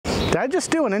I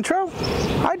just do an intro?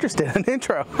 I just did an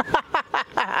intro.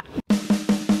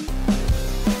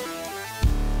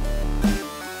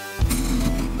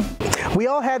 We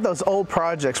all had those old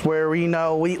projects where, we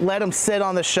let them sit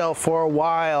on the shelf for a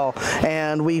while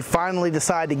and we finally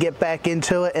decide to get back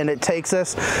into it, and it takes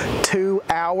us 2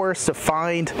 hours to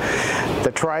find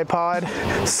the tripod,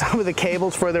 some of the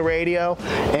cables for the radio,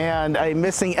 and a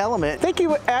missing element. Thank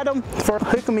you, Adam, for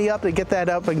hooking me up to get that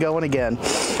up and going again.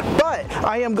 But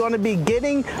I am going to be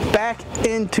getting back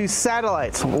into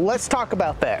satellites. Let's talk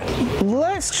about that.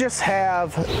 Let's just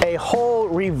have a whole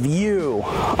review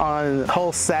on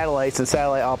whole satellites and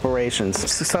satellite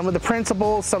operations. Some of the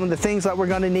principles, some of the things that we're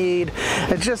going to need.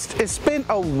 It's been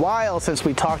a while since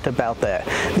we talked about that.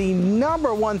 The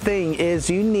number one thing is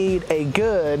you need a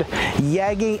good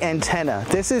Yagi antenna.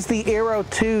 This is the Aero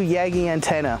 2 Yagi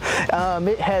antenna.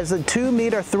 It has a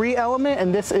 2-meter 3-element,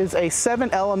 and this is a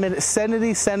 7-element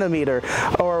 70 centimeter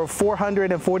or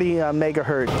 440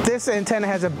 megahertz. This antenna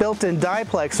has a built-in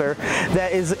diplexer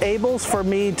that is able for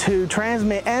me to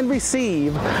transmit and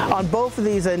receive on both of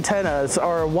these antennas,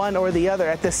 or one or the other,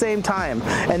 at the same time,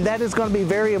 and that is going to be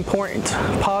very important.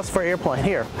 Pause for airplane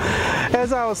here.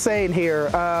 As I was saying here,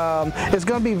 it's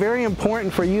going to be very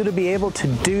important for you to be able to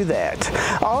do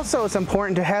that. Also, it's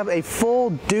important to have a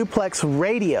full duplex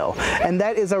radio, and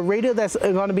that is a radio that's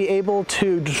going to be able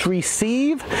to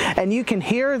receive, and you can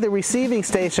hear the receiving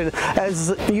station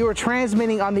as you are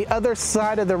transmitting on the other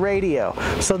side of the radio.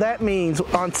 So that means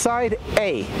on side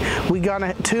A, we're going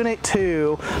to tune it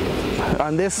to,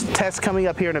 on this test coming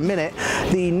up here in a minute,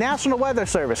 the National Weather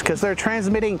Service, because they're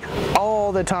transmitting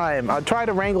all the time. I tried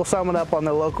to wrangle someone up on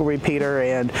the local repeater,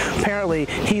 and apparently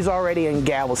he's already in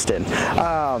Galveston.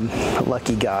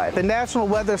 Lucky guy. The National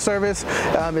Weather Service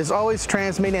is always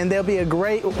transmitting, and there'll be a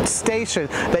great station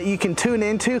that you can tune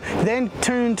into, then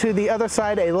tune to the other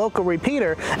side a local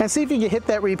repeater, and see if you can hit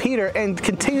that repeater and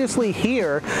continuously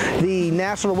hear the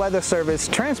National Weather Service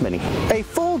transmitting. A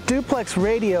full duplex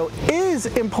radio is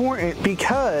important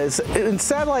because in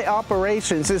satellite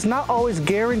operations, it's not always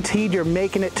guaranteed you're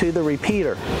making it to the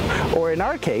repeater, or in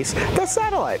our case, the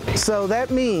satellite. So that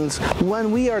means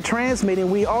when we are transmitting,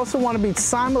 we also want to be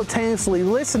simultaneously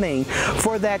listening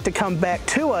for that to come back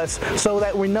to us so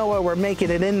that we know where we're making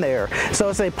it in there. So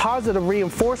it's a positive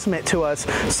reinforcement to us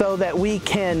so that we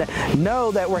can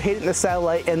know that we're hitting the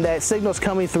satellite and that signal's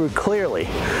coming through clearly.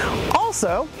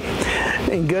 Also,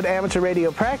 in good amateur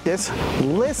radio practice,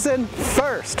 listen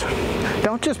first.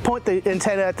 Don't just point the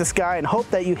antenna at the sky and hope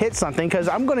that you hit something, because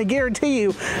I'm going to guarantee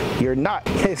you, you're not.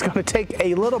 It's going to take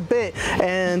a little bit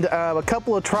and a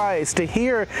couple of tries to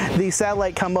hear the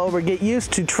satellite come over, get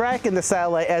used to tracking the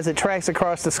satellite as it tracks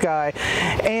across the sky,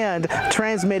 and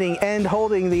transmitting and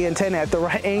holding the antenna at the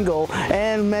right angle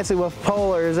and messing with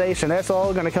polarization. That's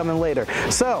all going to come in later.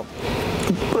 So,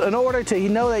 in order to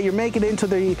know that you're making it into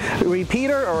the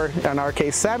repeater, or in our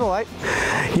case satellite,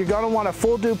 you're going to want a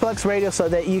full duplex radio so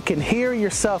that you can hear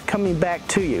yourself coming back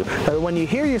to you. When you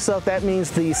hear yourself, that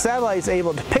means the satellite is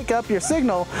able to pick up your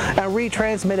signal and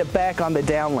retransmit it back on the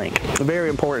downlink. Very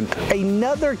important.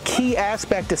 Another key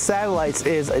aspect to satellites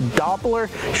is Doppler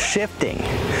shifting.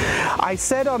 I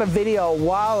said on a video a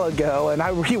while ago, and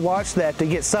I rewatched that to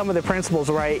get some of the principles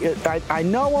right. I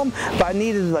know them, but I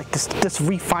needed just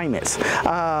refinements.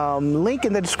 Link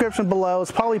in the description below.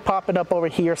 It's probably popping up over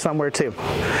here somewhere too.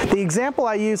 The example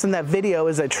I used in that video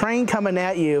is a train coming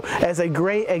at you as a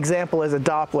great example as a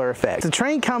Doppler effect. The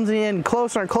train comes in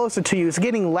closer and closer to you. It's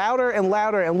getting louder and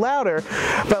louder and louder,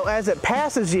 but as it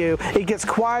passes you, it gets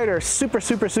quieter super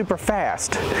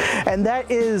fast. And that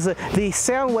is, the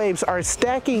sound waves are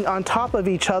stacking on top of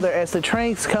each other as the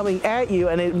train's coming at you,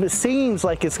 and it seems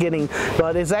like it's getting,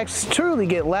 but it's actually truly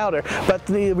getting louder. But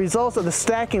the results of the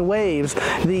stacking waves,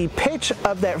 the pitch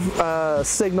of that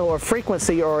signal or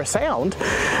frequency or sound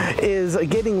is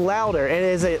getting louder, and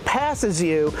as it passes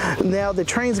you, now the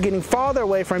train's getting farther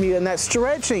away from you, and that's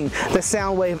stretching the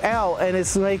sound wave out, and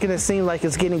it's making it seem like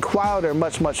it's getting quieter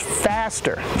much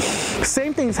faster.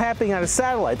 Same thing's happening on a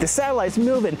satellite. The satellite's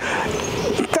moving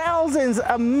thousands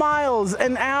of miles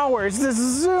an hour, just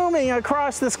zooming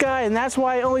across the sky, and that's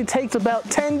why it only takes about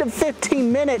 10 to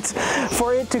 15 minutes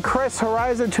for it to crest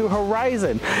horizon to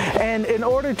horizon. And in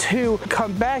order to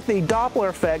combat the Doppler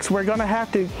effects, we're going to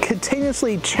have to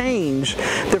continuously change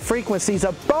the frequencies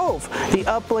of both the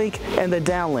uplink and the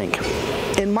downlink.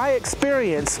 in my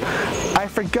experience, I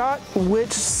forgot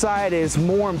which side is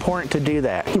more important to do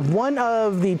that. One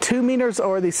of the 2 meters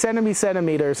or the 70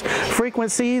 centimeters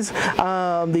frequencies,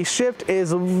 the shift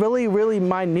is really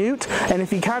minute, and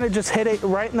if you kind of just hit it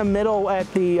right in the middle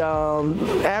at the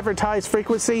advertised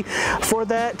frequency for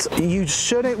that, you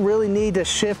shouldn't really need to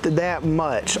shift that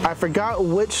much. I forgot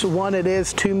which one it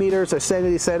is, 2 meters or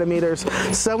 70 centimeters.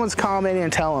 Someone's commenting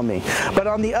and telling me. But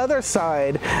on the other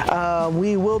side,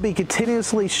 we will be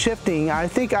continuously shifting. I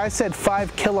think I said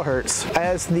 5 kilohertz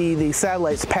as the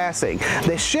satellite's passing.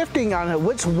 The shifting on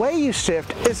which way you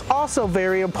shift is also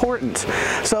very important.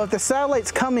 So if the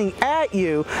satellite's coming at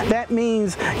you, that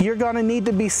means you're going to need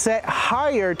to be set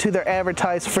higher to their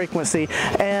advertised frequency,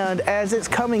 and as it's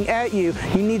coming at you,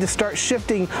 you need to start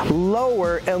shifting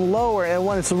lower and lower, and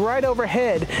when it's right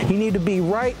overhead, you need to be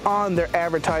right on their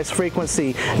advertised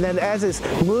frequency. And then as it's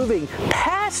moving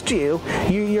past you,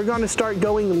 you're going to start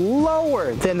going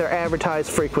lower than their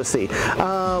advertised frequency.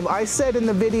 I said in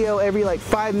the video every like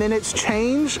 5 minutes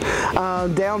change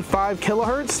down 5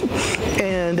 kilohertz,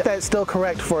 and that's still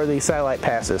correct for the satellite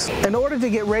passes. In order to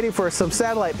get ready for some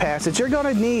satellite passes, you're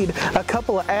going to need a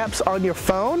couple of apps on your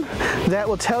phone that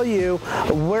will tell you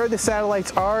where the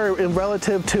satellites are in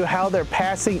relative to how they're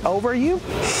passing over you,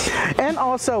 and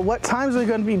also what times they're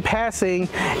going to be passing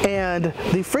and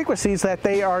the frequencies that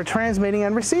they are transmitting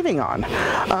and receiving on.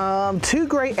 2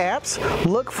 great apps,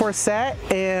 Look for Sat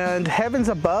and Heavens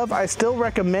Above. I still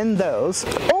recommend those.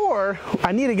 Or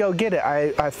I need to go get it.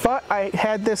 I thought I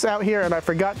had this out here and I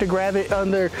forgot to grab it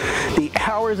under the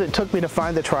hours it took me to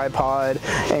find the tripod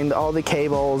and all the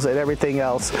cables and everything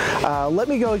else. Let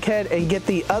me go ahead and get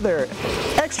the other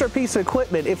extra piece of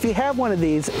equipment. If you have one of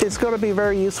these, it's going to be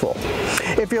very useful.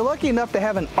 If you're lucky enough to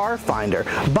have an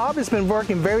RFinder, Bob has been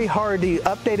working very hard to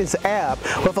update his app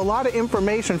with a lot of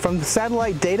information from the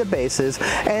satellite databases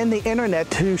and the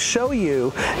internet to show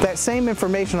you that same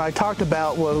information I talked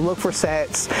about with Look for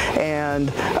Sats and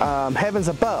Heavens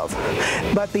Above.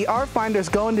 But the RFinder is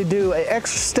going to do an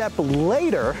extra step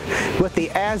later with the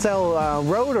Azel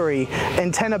rotary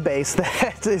antenna base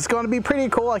that is going to be pretty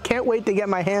cool. I can't wait to get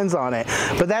my hands on it.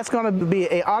 But that's going to be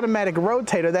an automatic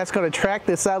rotator that's going to track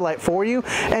the satellite for you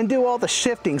and do all the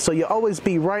shifting, so you'll always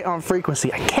be right on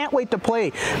frequency. I can't wait to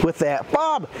play with that.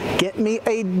 Bob, get me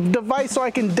a device so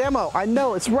I can demo. I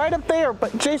know it's right up there,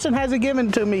 but Jason hasn't given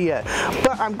it to me yet.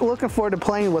 But I'm looking forward to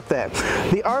playing with that.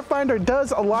 The RFinder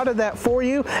does a lot of that for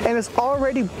you, and it's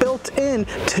already built in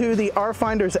to the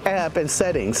RFinder's app and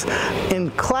settings.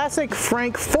 In classic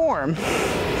Frank form,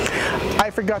 I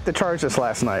forgot to charge this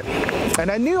last night, and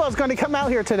I knew I was going to come out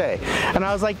here today, and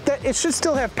I was like, it should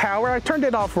still have power. I turned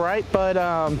it off right, but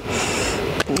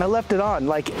I left it on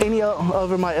like any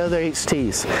over my other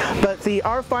HTs. But the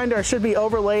RFinder should be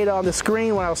overlaid on the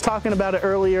screen when I was talking about it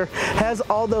earlier. Has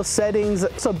all those settings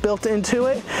so built into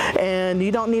it, and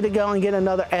you don't need to go and get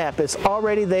another app. It's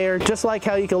already there, just like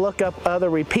how you can look up other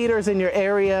repeaters in your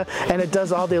area and it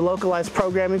does all the localized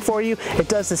programming for you. It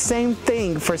does the same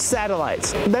thing for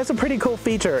satellites. That's a pretty cool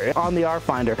feature on the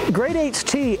RFinder. Great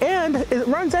HT, and it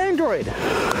runs Android.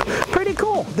 Pretty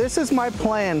cool. This is my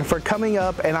plan for coming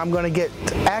up, and I'm going to get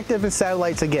active in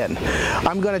satellites again.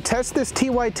 I'm going to test this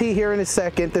TYT here in a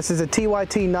second. This is a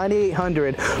TYT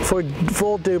 9800 for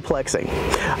full duplexing.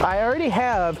 I already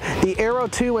have the Aero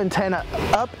 2 antenna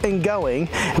up and going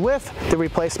with the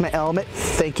replacement element.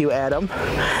 Thank you, Adam.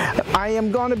 I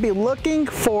am going to be looking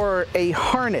for a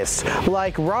harness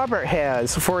like Robert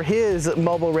has for his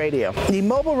mobile radio. The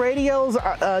mobile radios,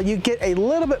 you get a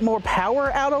little bit more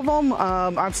power out of them.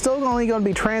 I'm still only going to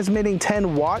be transmitting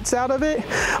 10 watts out of it,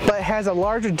 but it has a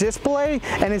larger display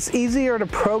and it's easier to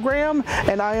program,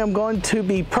 and I am going to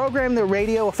be programming the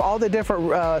radio with all the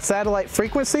different satellite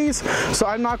frequencies, so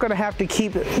I'm not going to have to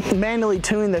keep manually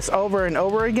tuning this over and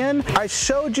over again. I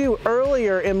showed you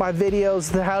earlier in my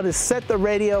videos how to set the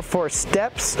radio for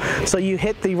steps, so you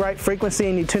hit the right frequency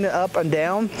and you tune it up and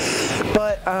down.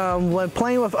 But when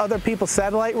playing with other people's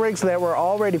satellite rigs that were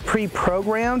already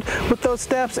pre-programmed with those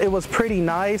steps, it was pretty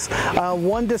nice.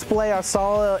 One display I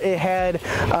saw, it had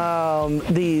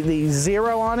the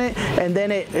 0 on it, and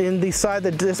then in the side of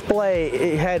the display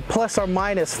it had plus or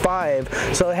minus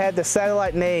 5, so it had the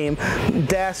satellite name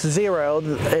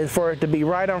 -0 for it to be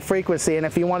right on frequency, and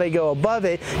if you want to go above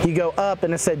it, you go up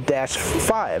and it said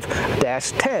 -5,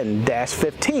 -10,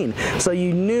 -15, so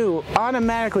you knew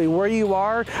automatically where you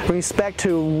are with respect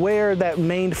to where that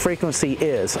main frequency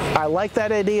is. I like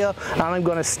that idea, and I'm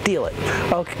going to steal it.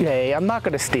 Okay, I'm not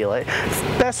going to steal it.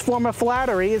 Best form of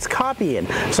flattery is copying,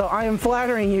 so I am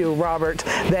flattering you, Robert.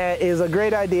 That is a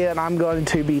great idea, and I'm going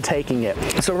to be taking it.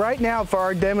 So right now, for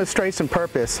our demonstration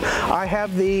purpose, I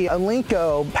have the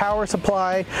Alinco power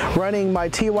supply running my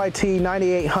TYT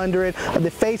 9800. The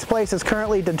faceplate is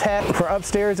currently detached for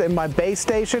upstairs in my base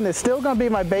station. It's still going to be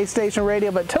my base station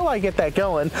radio, but until I get that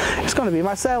going, it's going to be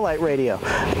my satellite radio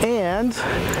and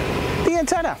the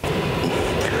antenna.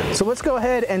 So let's go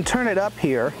ahead and turn it up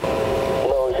here.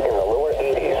 Lows in the lower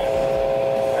 80s.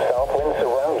 South winds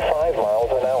around 5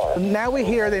 miles an hour. Now we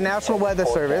hear the National Weather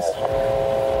Service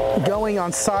going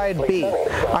on side B.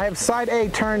 I have side A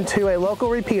turned to a local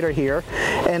repeater here,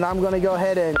 and I'm going to go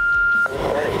ahead and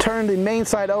turn the main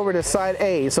side over to side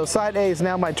A. So side A is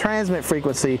now my transmit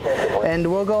frequency, and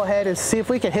we'll go ahead and see if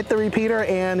we can hit the repeater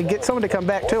and get someone to come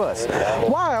back to us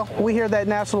while we hear that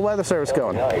National Weather Service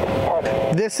going.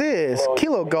 This is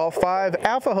Kilo Golf 5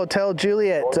 Alpha Hotel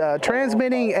Juliet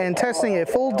transmitting and testing a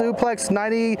full duplex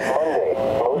 90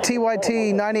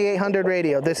 TYT 9800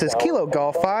 radio. This is Kilo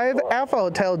Golf 5 Alpha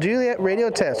Hotel Juliet radio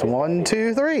test. 1,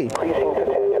 2, 3.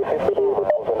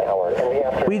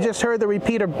 We just heard the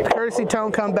repeater courtesy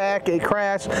tone come back, it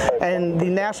crashed, and the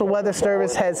National Weather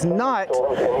Service has not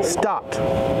stopped.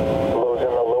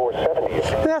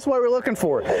 And that's what we're looking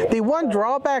for. The one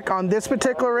drawback on this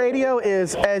particular radio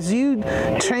is as you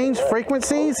change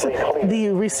frequencies,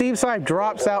 the receive side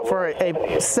drops out for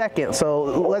a second. So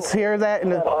let's hear that.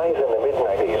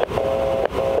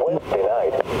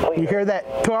 You hear that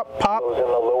pop?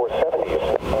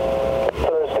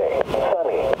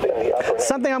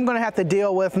 Something I'm going to have to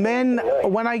deal with.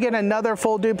 When I get another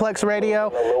full duplex radio,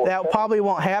 that probably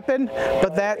won't happen,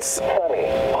 but that's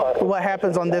what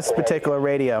happens on this particular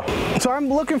radio. So I'm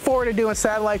looking forward to doing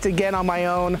satellites again on my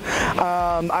own.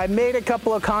 I made a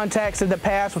couple of contacts in the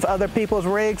past with other people's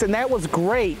rigs, and that was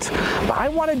great, but I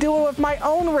want to do it with my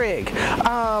own rig.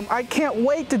 I can't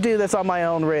wait to do this on my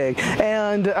own rig,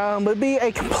 and it'll be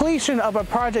a completion of a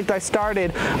project I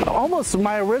started, almost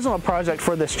my original project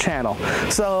for this channel.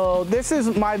 So this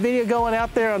is my video going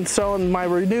out there and showing my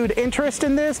renewed interest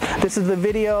in this. This is the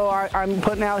video I'm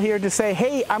putting out here to say,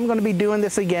 hey, I'm going to be doing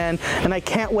this again, and I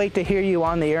can't wait to hear you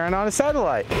on the air and on a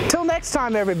satellite. Till next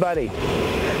time, everybody,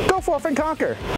 go forth and conquer.